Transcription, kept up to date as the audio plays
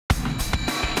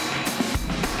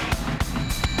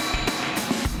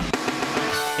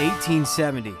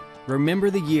1870. Remember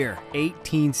the year,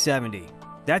 1870.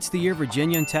 That's the year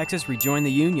Virginia and Texas rejoined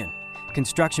the Union.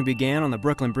 Construction began on the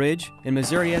Brooklyn Bridge, and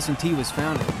Missouri S&T was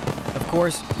founded. Of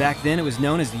course, back then it was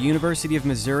known as the University of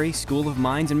Missouri School of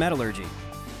Mines and Metallurgy.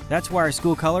 That's why our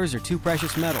school colors are two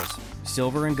precious metals,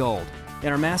 silver and gold,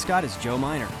 and our mascot is Joe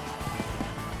Miner.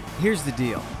 Here's the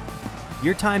deal.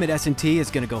 Your time at S&T is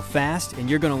going to go fast, and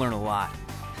you're going to learn a lot.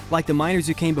 Like the miners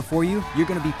who came before you, you're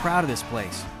going to be proud of this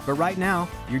place. But right now,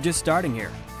 you're just starting here.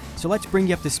 So let's bring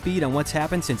you up to speed on what's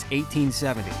happened since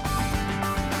 1870.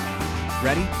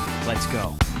 Ready? Let's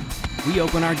go. We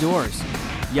open our doors.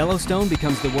 Yellowstone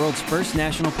becomes the world's first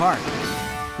national park.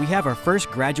 We have our first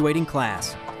graduating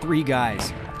class, 3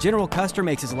 guys. General Custer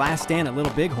makes his last stand at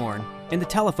Little Bighorn, and the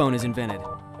telephone is invented.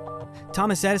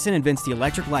 Thomas Edison invents the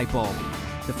electric light bulb.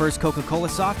 The first Coca-Cola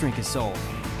soft drink is sold.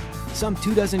 Some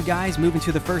 24 guys move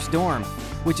into the first dorm,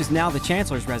 which is now the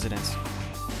Chancellor's residence.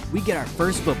 We get our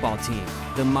first football team,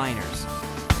 the Miners.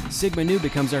 Sigma Nu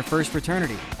becomes our first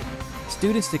fraternity.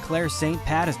 Students declare St.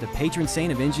 Pat as the patron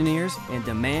saint of engineers and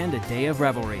demand a day of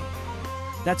revelry.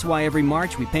 That's why every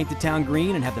March we paint the town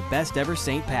green and have the best ever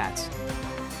St. Pat's.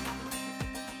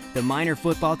 The Miner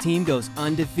football team goes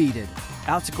undefeated,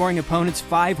 outscoring opponents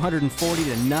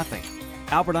 540-0.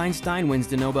 Albert Einstein wins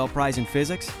the Nobel Prize in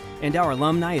Physics, and our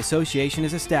Alumni Association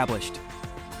is established.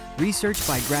 Research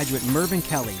by graduate Mervyn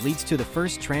Kelly leads to the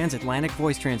first transatlantic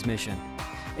voice transmission,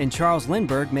 and Charles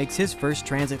Lindbergh makes his first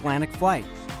transatlantic flight.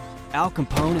 Al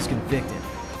Capone is convicted.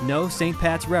 No St.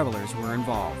 Pat's revelers were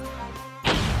involved.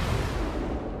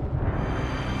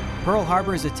 Pearl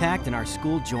Harbor is attacked and our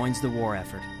school joins the war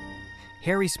effort.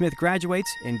 Harry Smith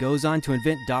graduates and goes on to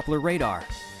invent Doppler radar.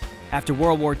 After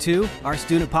World War II, our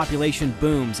student population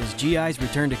booms as GIs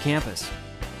return to campus.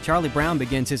 Charlie Brown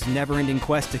begins his never-ending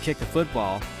quest to kick the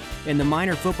football, and the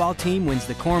Miner football team wins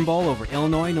the Corn Bowl over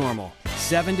Illinois Normal,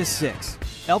 7-6.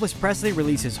 Elvis Presley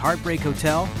releases Heartbreak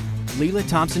Hotel. Leela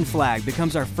Thompson Flagg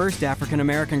becomes our first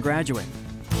African-American graduate.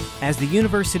 As the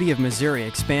University of Missouri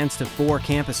expands to 4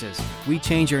 campuses, we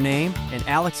change our name, and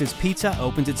Alex's Pizza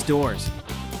opens its doors.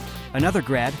 Another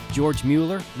grad, George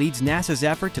Mueller, leads NASA's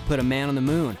effort to put a man on the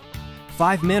moon.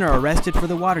 5 men are arrested for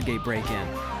the Watergate break-in.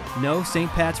 No St.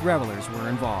 Pat's revelers were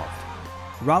involved.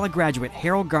 Rolla graduate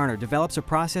Harold Garner develops a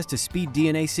process to speed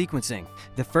DNA sequencing.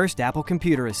 The first Apple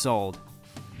computer is sold.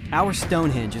 Our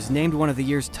Stonehenge is named one of the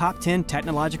year's top 10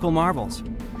 technological marvels.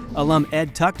 Alum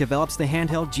Ed Tuck develops the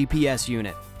handheld GPS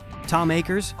unit. Tom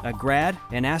Akers, a grad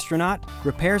and astronaut,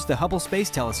 repairs the Hubble Space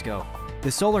Telescope.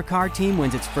 The Solar Car team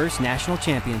wins its first national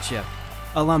championship.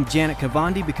 Alum Janet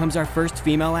Cavandi becomes our first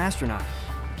female astronaut.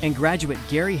 And graduate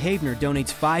Gary Havener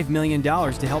donates $5 million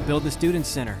to help build the Students'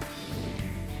 Center.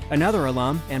 Another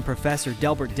alum and Professor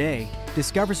Delbert Day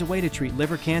discovers a way to treat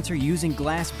liver cancer using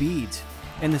glass beads.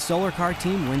 And the Solar Car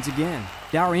team wins again.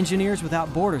 Our Engineers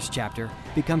Without Borders chapter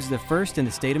becomes the first in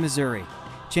the state of Missouri,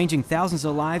 changing thousands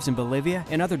of lives in Bolivia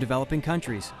and other developing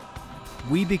countries.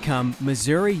 We become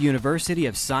Missouri University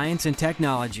of Science and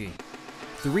Technology.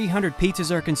 300 pizzas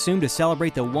are consumed to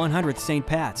celebrate the 100th St.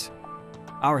 Pat's.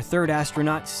 Our third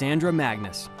astronaut, Sandra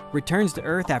Magnus, returns to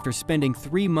Earth after spending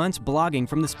 3 months blogging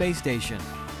from the space station.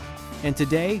 And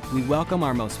today, we welcome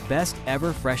our most best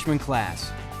ever freshman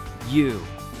class, you.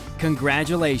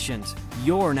 Congratulations,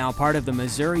 you're now part of the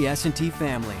Missouri S&T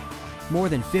family. More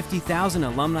than 50,000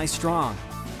 alumni strong.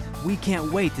 We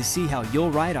can't wait to see how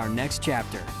you'll write our next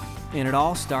chapter. And it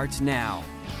all starts now.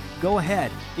 Go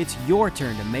ahead, it's your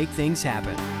turn to make things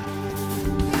happen.